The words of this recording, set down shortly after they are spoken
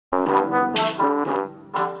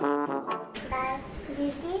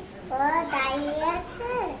দিদি ও দাঁড়িয়ে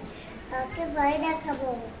আছে, ওকে ভয় দেখাবো।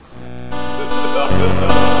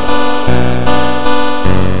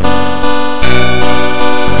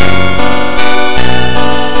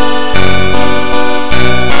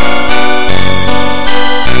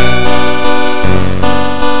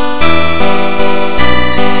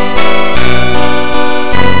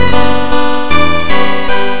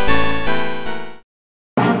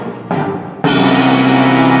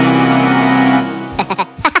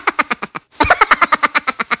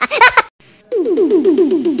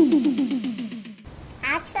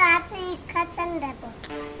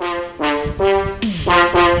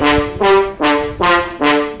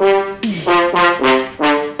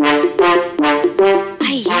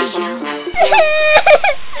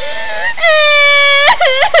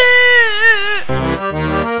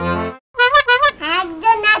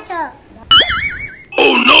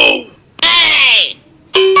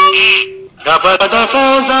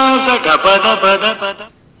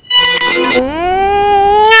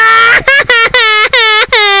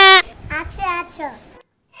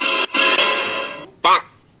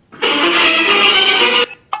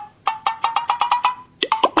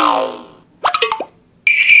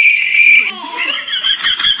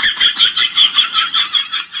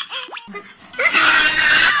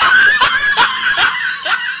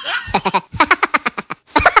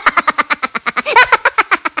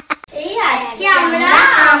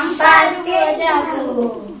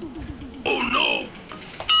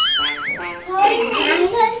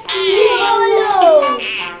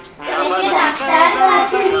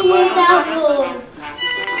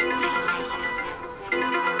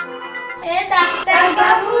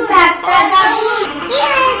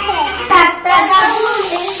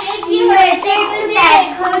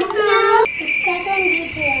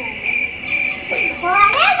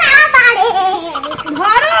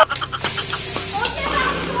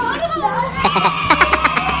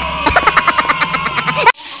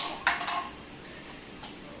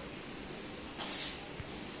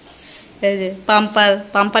 এই যে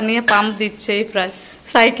পাম্পার নিয়ে পাম্প দিচ্ছে ইফরাজ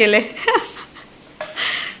সাইকেলে।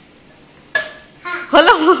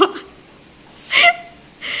 হলো,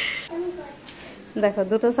 দেখো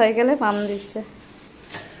দুটো সাইকেলে পাম্প দিচ্ছে।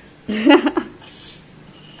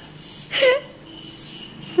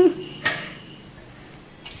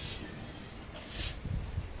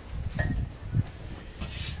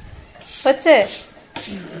 হচ্ছে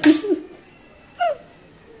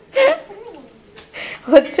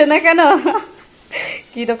হচ্ছে না কেন?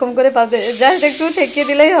 কিরকম করে পাবে? জাস্ট একটু ঠেকিয়ে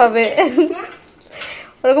দিলেই হবে,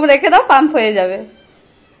 ওরকম রেখে দাও, পাম্প হয়ে যাবে।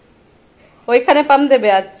 ওইখানে পাম্প দেবে।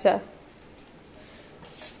 আচ্ছা,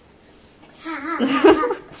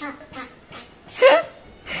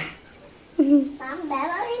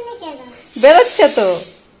 বেরোচ্ছে তো।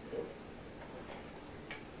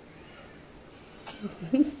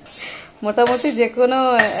 মোটামুটি যে কোনো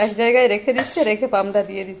এক জায়গায় রেখে দিচ্ছে, রেখে পাম্পটা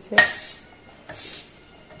দিয়ে দিচ্ছে।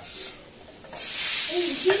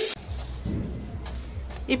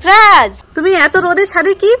 ইফরাজ, তুমি এত রোদে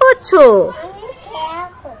ছাদে কি করছো?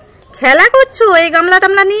 খেলা করছো এই গামলা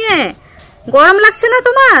টামলা নিয়ে? গরম লাগছে না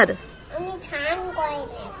তোমার?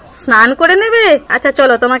 স্নান করে নেবে? আচ্ছা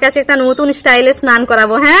চলো, তোমার কাছে একটা নতুন স্টাইলে স্নান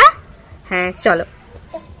করাবো। হ্যাঁ হ্যাঁ চলো।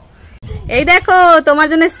 এই দেখো, তোমার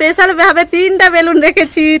জন্য স্পেশাল ভাবে 3টা বেলুন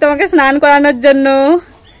রেখেছি তোমাকে স্নান করানোর জন্য।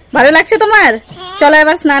 ভালো লাগছে তোমার? চলো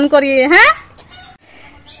এবার স্নান করিয়ে। হ্যাঁ,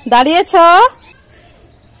 দাঁড়িয়েছ?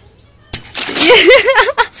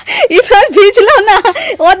 ইফরাজ ভিজলো না,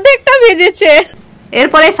 অর্ধেকটা ভিজেছে।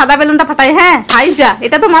 এরপরে সাদা বেলুনটা ফাটাই। হ্যাঁ হাই যা,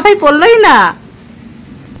 এটা তো মাথায় পড়লোই না।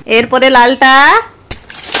 এরপরে লালটা।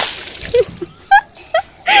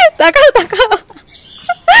 তাকাও তাকাও,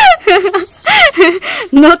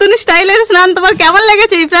 নতুন স্টাইলের স্নান তোমার কেমন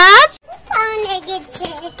লেগেছে ইফরাজ?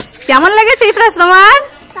 কেমন লেগেছে ইফরাজ তোমার?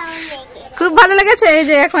 খুব ভালো লেগেছে। এই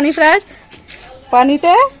যে এখন ইফরাজ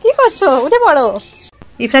পানিতে কি করছো? উঠে পড়ো।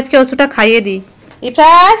 ইফরাজকে ওষুধটা খাইয়ে দি।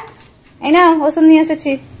 ইফরাজ, এই না ওষুধ নিয়ে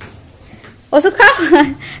এসেছি, ওষুধ খাও।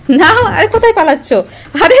 নাও। আরে কোথায় পালাচ্ছ?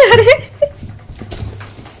 আরে আরে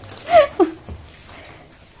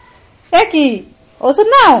এ কি? ওষুধ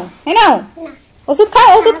নাও, এই নাও ওষুধ খাও,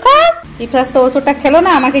 ওষুধ খাও। ইফরাজ তো ওষুধটা খেলো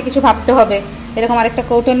না, আমাকে কিছু ভাবতে হবে। এরকম আরেকটা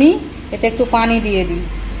কৌটো নি, এতে একটু পানি দিয়ে দিই,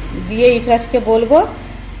 দিয়ে ইফরাজকে বলবো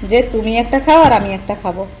যে তুমি একটা খাও আর আমি একটা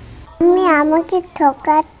খাবো। তুমি আমাকে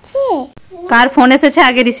ঠকাচ্ছি? কার ফোন এসেছে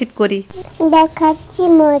আগে রিসিভ করি। দেখাচ্ছি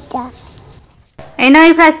মজা। এই না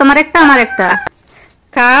ইফরাজ, তোমার একটা আমার একটা,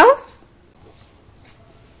 খাও।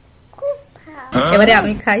 এবারে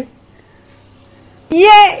আমি খাই।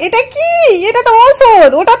 ইয়ে, এটা কি? এটা তো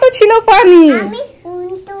ঔষধ, ওটা তো ছিল পানি। আমি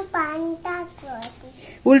কিন্তু পানি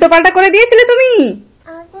উল্টো পাল্টা করে দিয়েছিলে তুমি?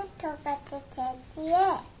 আমাকে ঠকাতে চাইছিলে,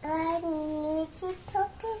 আর নিচে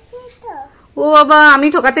ঠকেছি তো। ও বাবা, আমি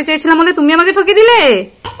ঠকাতে চেয়েছিলাম বলে তুমি আমাকে ঠকিয়ে দিলে?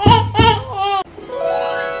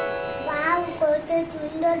 বাউ, কত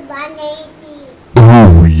সুন্দর বানিয়েছি।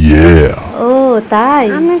 ও তাই?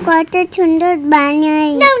 আমি কত সুন্দর বানাই।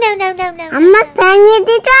 আমার ভেঙে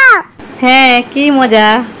দিত। হ্যাঁ, কি মজা।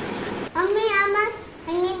 আমি আমার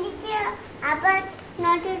ভেঙে দিত, আবার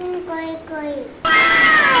নতুন করে করি।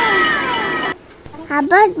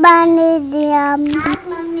 আবার বানিয়ে দিলাম।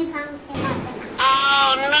 মাম্মি ভাঙতে পারবে না।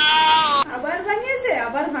 আবার বানিয়েছে,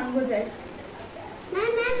 আবার ভাঙবো যায়। না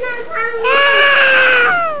না না, ভাঙবে না।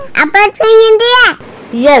 আবার ভেঙে দিয়ে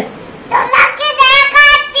ইয়েস। তোমাকে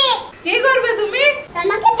দেখাচ্ছি। কি করবে তুমি?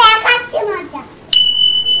 তোমাকে দেখাচ্ছি মজা।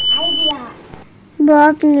 আইডিয়া।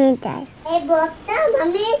 বক নিয়ে যাই। এই বকটা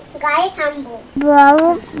আমি গায়ে থামবো।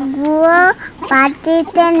 বকগুলো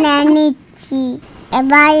পাটিতে নিয়ে নিচ্ছি।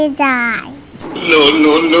 এবারে যাই।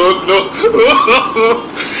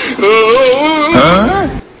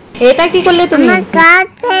 এটা কি করলে তুমি? আমার কাজ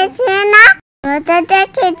পেয়েছে না, ওটা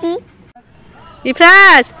দেখেছি।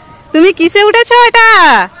 ইফরাজ, তুমি কিসে উঠেছো?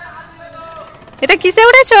 এটা কিসে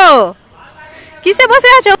উঠেছো? কিসে বসে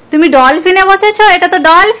আছো? তুমি ডলফিনে বসেছো? এটা তো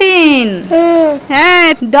ডলফিন। হ্যাঁ,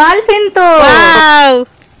 ডলফিন তো। ওয়াও,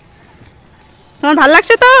 তোমার ভালো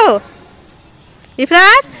লাগছে তো?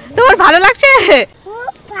 ইফরাজ, তোমার ভালো লাগছে?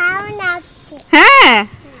 খুব ভালো লাগছে। হ্যাঁ,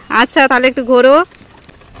 আচ্ছা তাহলে একটু ঘোরো।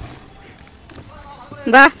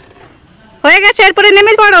 বাহ, হয়ে গেছে। এরপরে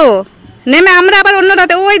নেমে পড়ো। নেমে আমরা আবার অন্য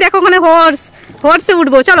রাতে, ওই দেখো ওখানে হর্সে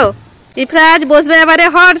উঠবো। চলো, ইফরাজ বসবে এবারে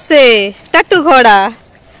হর্সে, টাট্টু ঘোড়া।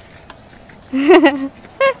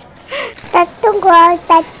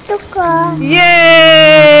 ইয়ে,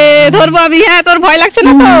 ধরবো আমি। হ্যাঁ, তোর ভয় লাগছে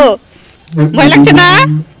না তো? ভয় লাগছে না?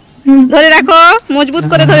 ধরে রাখো, মজবুত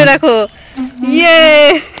করে ধরে রাখো। ইয়ে,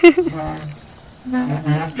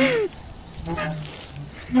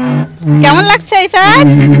 কেমন লাগছে ইফরাজ?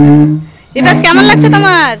 ইফরাজ, কেমন লাগছে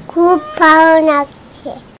তোমার? খুব ভালো লাগছে।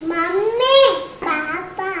 মাম্মি,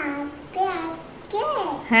 পাপা আসবে আজকে?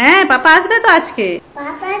 হ্যাঁ, পাপা আসবে তো আজকে।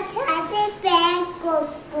 পাপার সাথে প্র্যাঙ্ক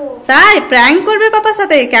করবো। তাই? প্র্যাঙ্ক করবে পাপার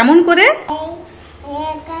সাথে? কেমন করে? এই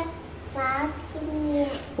একটা মাস্ক নিয়ে।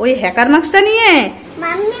 ওই হ্যাকার মাস্কটা নিয়ে?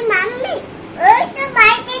 মাম্মি, ওই তো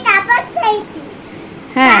বাড়িতে কাপড় পেয়েছি।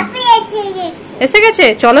 হ্যাঁ, পাপি এসে গেছে। এসে গেছে।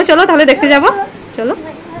 চলো চলো তাহলে দেখতে যাবো। চলো।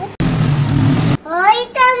 ওই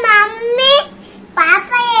তো মাম্মি,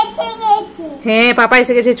 পাপা এসে গেছে। হ্যাঁ, পাপা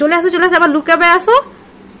এসে গেছে। চলে আসো, আবার লুকাবে আসো।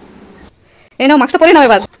 এই নাও, মাস্কটা পরে নাও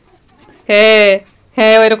এবার। হ্যাঁ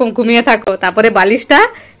হ্যাঁ, ওইরকম ঘুমিয়ে থাকো। তারপরে বালিশটা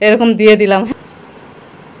এরকম দিয়ে দিলাম।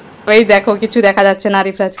 ওই দেখো, কিছু দেখা যাচ্ছে না আর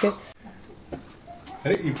ইফরাজকে।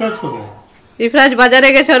 ইফরাজ কোথায়? ইফরাজ বাজারে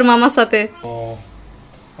গেছে ওর মামার সাথে।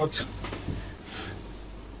 আচ্ছা,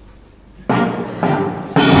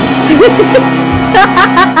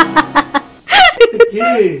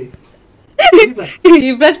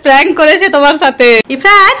 ইফরাজ প্র্যাঙ্ক করেছে তোমার সাথে।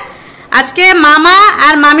 ইফরাজ, আজকে মামা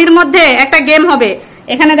আর মামির মধ্যে একটা গেম হবে।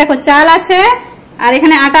 এখানে দেখো চাল আছে আর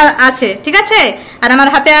এখানে আটা আছে, ঠিক আছে? আর আমার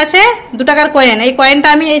হাতে আছে 2 টাকার কয়েন। এই কয়েনটা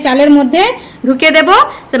আমি এই চালের মধ্যে ঢুকিয়ে দেবো।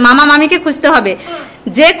 মামা মামিকে খুঁজতে হবে।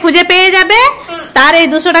 যে খুঁজে পেয়ে যাবে তার এই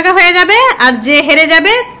 200 টাকা হয়ে যাবে, আর যে হেরে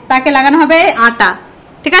যাবে তাকে লাগানো হবে আটা।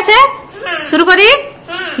 ঠিক আছে? শুরু করি।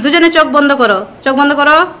 দুজনে চোখ বন্ধ করো। চোখ বন্ধ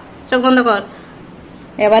করো। চোখ বন্ধ কর।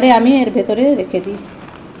 এবারে আমি এর ভেতরে রেখে দিই।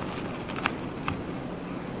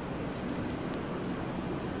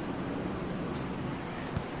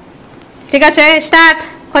 ঠিক আছে, স্টার্ট।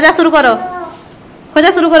 খোঁজা শুরু করো।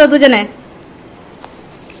 খোঁজা শুরু করো দুজনে।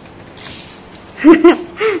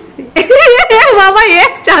 বাবা,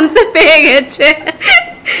 এক চান্সে পেয়ে গেছে।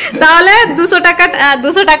 তাহলে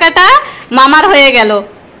 200 টাকাটা মামার হয়ে গেল।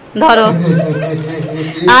 ধরো,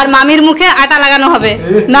 আর মামির মুখে আটা লাগানো হবে।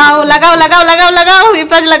 নাও, লাগাও লাগাও লাগাও লাগাও।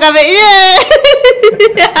 ইফরাজ লাগাবে। ইয়ে,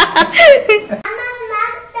 আমার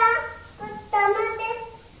মাটা তোমাদের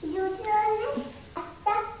দুজনে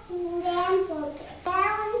একটা গেম করবে।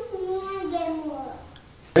 Game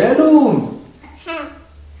balloon. হ্যাঁ,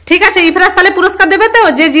 ঠিক আছে। ইফরাজ তাহলে পুরস্কার দেবে তো?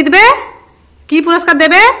 যে জিতবে কি পুরস্কার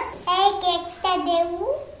দেবে? এই কেকটা দেবো।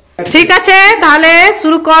 ঠিক আছে, তাহলে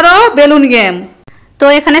শুরু করো বেলুন গেম। তো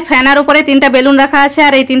এখানে ফ্যানের উপরে 3টা বেলুন রাখা আছে,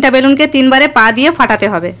 আর এই 3টা বেলুনকে 3 বারে পা দিয়ে ফাটাতে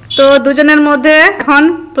হবে। তো দুজনের মধ্যে এখন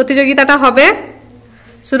প্রতিযোগিতাটা হবে।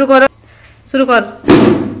 শুরু করো। শুরু কর।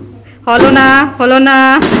 হলো না, হলো না,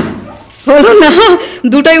 হলো না।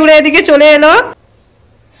 দুটোই উড়ে এদিকে চলে এলো।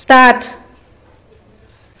 স্টার্ট।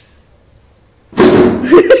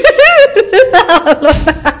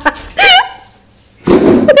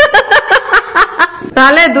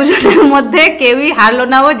 তাহলে দুজনের মধ্যে কেউই হারলো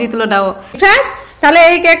না ও জিতলো না ও। তাহলে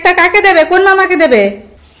এই কেকটা কাকে দেবে, কোন মামাকে দেবে?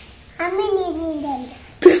 আমি নিজে দেব।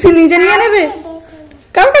 তুমি নিজে নিয়ে নেবে?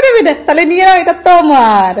 কাউকে দেবে না? তাহলে নিয়ে নাও, এটা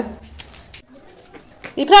তোমার।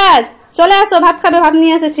 ইফরাজ চলে আসো, ভাত খাবে, ভাত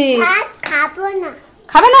নিয়ে এসেছি। ভাত খাবো না।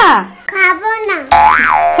 খাবে না? খাবো না।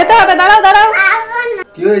 খেতে হবে, দাঁড়াও দাঁড়াও। খাবো না।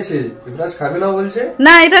 কি হয়েছে? ইফরাজ খাবে না বলছে?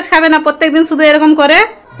 না, ইফরাজ খাবে না, প্রত্যেকদিন শুধু এরকম করে।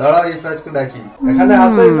 দাঁড়াও, ইফরাজকে ডাকি। এখানে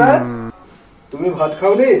আসো ইফরাজ। তুমি ভাত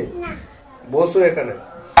খাওনি? না। বসো এখানে।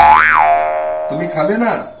 তুমি খাবে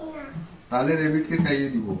না? তাহলে রেবিটকে খাইয়ে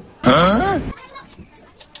দিব।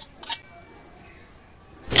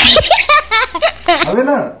 খাবে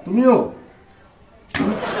না তুমিও?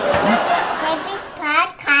 নেবিক ভাত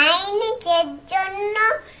খায়নি, এর জন্য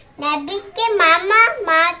নেবিককে মামা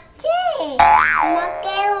মারছে।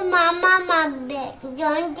 আমাকেও মামা মারবে।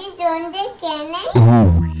 জলদি জলদি কেনে।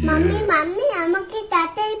 মাম্মি মাম্মি আমাকে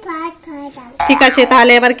তাড়াতাড়ি ভাত খাওয়া দাও। ঠিক আছে,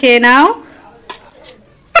 তাহলে এবার খেয়ে নাও।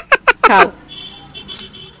 খাও,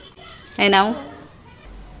 এই নাও।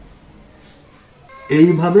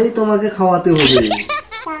 এইভাবেই তোমাকে খাওয়াতে হবে।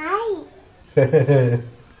 তাই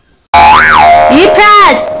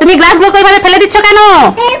ইফরাজ তুমি গ্লাসগুলো কইভাবে ফেলে দিচ্ছ কেন?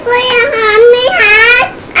 আমি হাত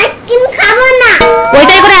আইসক্রিম খাবো না।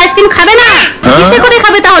 ওইটাই করে আইসক্রিম খাবে না? কিসে করে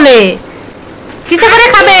খাবে তাহলে? কিসে করে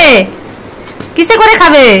খাবে? কিসে করে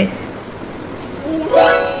খাবে?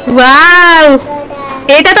 ওয়াও,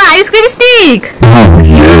 এটা তো আইসক্রিম স্টিক।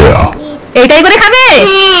 এইটাই করে খাবে?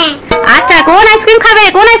 আচ্ছা, কোন আইসক্রিম খাবে?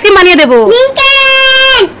 কোন আইসক্রিম বানিয়ে দেবো?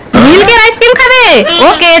 মিল্কের আইসক্রিম খাবে?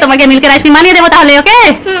 ওকে, তোমাকে মিল্কের আইসক্রিম বানিয়ে দেবো তাহলে। ওকে,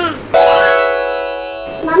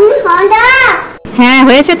 মাম্মি হন্দা হ্যাঁ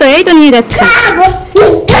হয়েছে তো, এই তো নিয়ে যাচ্ছি। খাবো।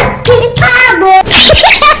 খাবো।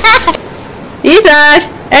 ইফরাজ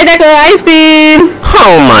এই দেখো আইসক্রিম।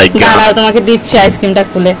 Oh my god. দাঁড়াও, তোমাকে দিচ্ছি আইসক্রিমটা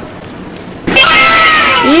খুলে।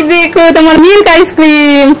 এই দেখো তোমার মিল্ক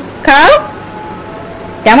আইসক্রিম, খাও।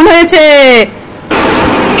 কেমন হয়েছে?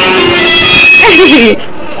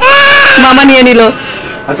 মামা নিয়ে নিল।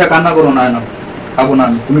 আচ্ছা কান্না করো না, না খাবো না,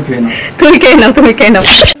 তুমি খেয়ে নাও। তুমি খেয়ে নাও, তুমি খেয়ে নাও।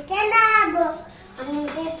 জানাবো আমি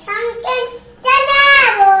যে সাংকেন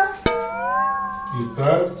জানাবো।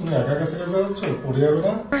 ইফরাজ তুমি একা কাছে কাছে যাচ্ছ, পড়ে যাবে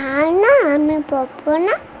না? না আমি পাবো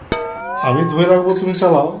না। আমি ধরে রাখবো, তুমি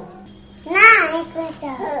চালাও। না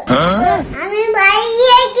আমি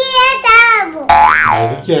বাইরে গিয়ে যাবো।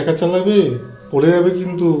 বাইরে কি একা চালাবে? পড়ে যাবে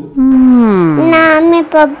কিন্তু। না আমি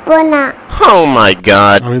পাবো না। Oh my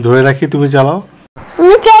god. আমি ধরে রাখি, তুমি চালাও।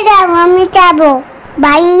 তুমি কে যাবো? আমি যাবো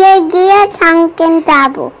বাইরে গিয়ে সাংকেন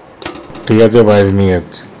যাবো। ঠিক আছে, বাইরে নিয়ে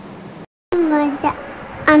যাচ্ছি। মজা,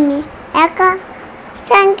 আমি একা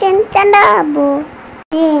সাংকেন চালাবো।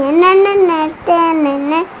 না না না না না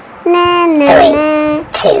না না না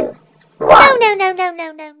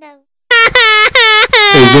না।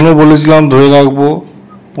 এই জন্য বলেছিলাম ধরে রাখবো।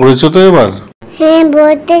 পড়েছো তো এবার? হ্যাঁ,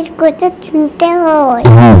 বড়দের কথা শুনতে হয়।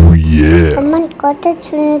 আমার কথা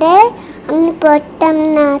শুনলে আমি পড়তাম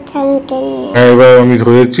না সাইকেল। হ্যাঁ, এবার আমি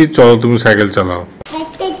ধরেছি, চলো তুমি সাইকেল চালাও।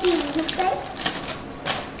 একটা জিনিস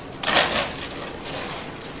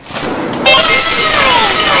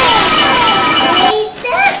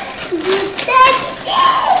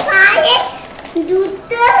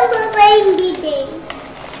দুটো মোবাইল দিতে।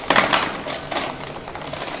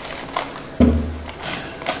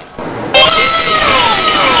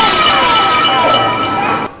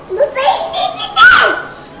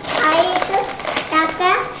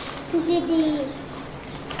 টাকা তুলে দিই।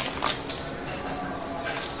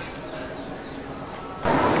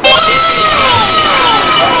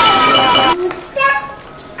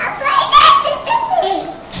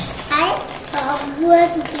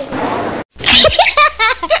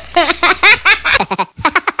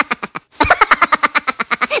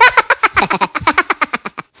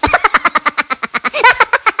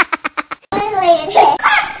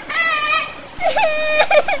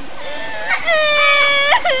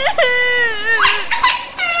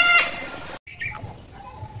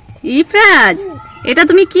 ইফরাজ এটা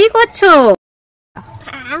তুমি কি করছো?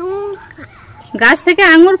 গাছ থেকে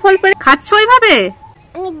আঙ্গুর ফল পেড়ে খাচ্ছ এইভাবে?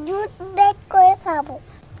 আমি দুধ বের করে খাবো।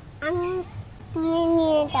 আমি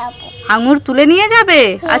নিয়ে যাবো। আঙ্গুর তুলে নিয়ে যাবে?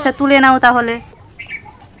 আচ্ছা তুলে নাও তাহলে।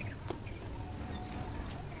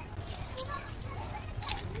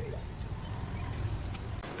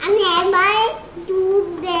 আমি এবার দুধ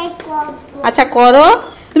বের করবো। আচ্ছা করো।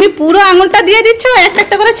 তুমি পুরো আঙুরটা দিয়ে দিচ্ছ? একটা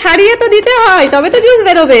একটা করে ছাড়িয়ে তো দিতে হয়, তবে তো জুস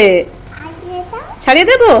বেরোবে। ছাড়িয়ে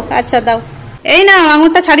দেবো? আচ্ছা দাও। এই নাও,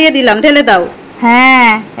 আঙুরটা ছাড়িয়ে দিলাম, ঢেলে দাও।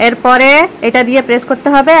 হ্যাঁ, এরপরে এটা দিয়ে প্রেস করতে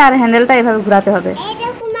হবে আর হ্যান্ডেলটা এভাবে ঘোরাতে হবে। এই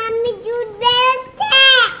দেখো মাম্মি দুধ বেরোচ্ছে।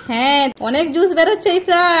 হ্যাঁ, অনেক জুস বেরোচ্ছে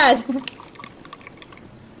ইফরাজ।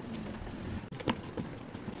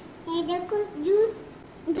 এই দেখো দুধ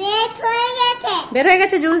বের হয়ে গেছে। বের হয়ে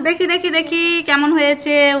গেছে জুস। দেখি দেখি দেখি কেমন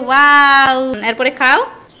হয়েছে। ওয়াও, এরপরে খাও।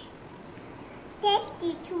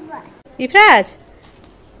 ইফরাজ,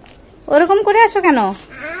 ওরকম করে আছো কেন?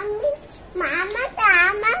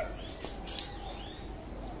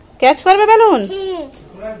 ক্যাচ করবে বেলুন?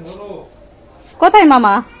 কোথায়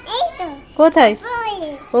মামা? কোথায়?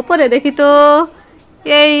 ওপরে দেখি তো।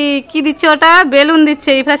 এই কি দিচ্ছে ওটা? বেলুন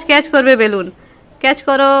দিচ্ছে। ইফরাজ ক্যাচ করবে বেলুন। ক্যাচ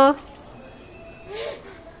করো।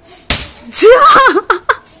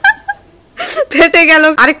 ফেটে গেল।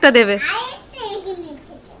 আরেকটা দেবে।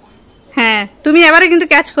 হ্যাঁ, তুমি এবারে কিন্তু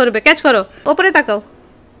ক্যাচ করবে। ক্যাচ করো। ওপরে তাকাও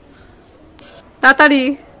তাড়াতাড়ি।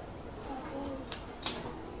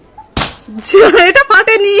 এটা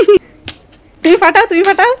ফাটেনি। তুমি ফাটাও, তুমি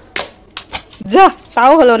ফাটাও। যা,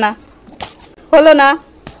 তাও হলো না, হলো না।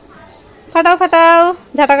 ফাটাও ফাটাও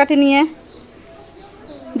ঝাঁটাকাঠি নিয়ে।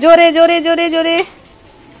 জোরে জোরে জোরে জোরে।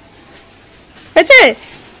 হয়েছে?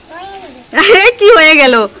 কি হয়ে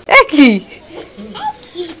গেল? কি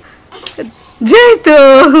যেই তো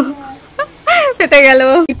ফেটে গেল।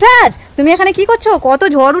 ইফরাজ, তুমি এখানে কি করছো? কত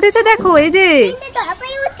ঝড় উঠেছে দেখো। এই যে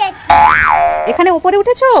এখানে উপরে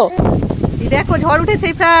উঠেছো। দেখো ঝড় উঠেছে।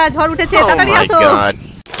 ইফরাজ, ঝড় উঠেছে। Oh তাড়াতাড়ি my আসো। god.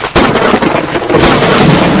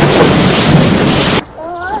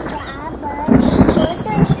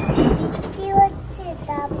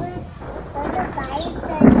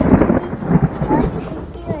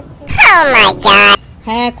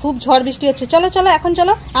 হ্যাঁ, খুব ঝড় বৃষ্টি হচ্ছে। চলো চলো, এখন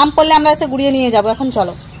চলো। আম পড়লে আমরা এসে গুড়িয়ে নিয়ে যাবো। এখন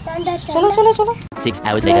চলো চলো চলো চলো। 6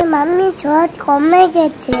 hours later. মাম্মি ঝড় কমে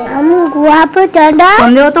গেছে, আমি গুয়াবো। চলো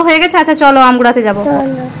সন্দেহ তো হয়ে গেছে। আচ্ছা চলো, আম গুড়াতে যাবো।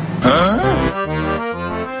 চলো।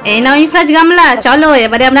 এই নাও ইফরাজ গামলা। চলো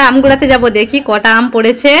এবারে আমরা আম গুড়াতে যাবো। দেখি কটা আম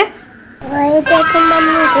পড়েছে। ওই দেখো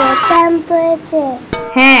মাম্মি, কত আম পড়েছে।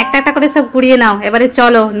 হ্যাঁ, একটা একটা করে সব কুড়িয়ে নাও। এবারে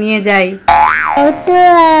চলো নিয়ে যাই। কত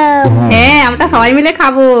আম। হ্যাঁ, আমরা সবাই মিলে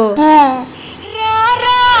খাবো। হ্যাঁ।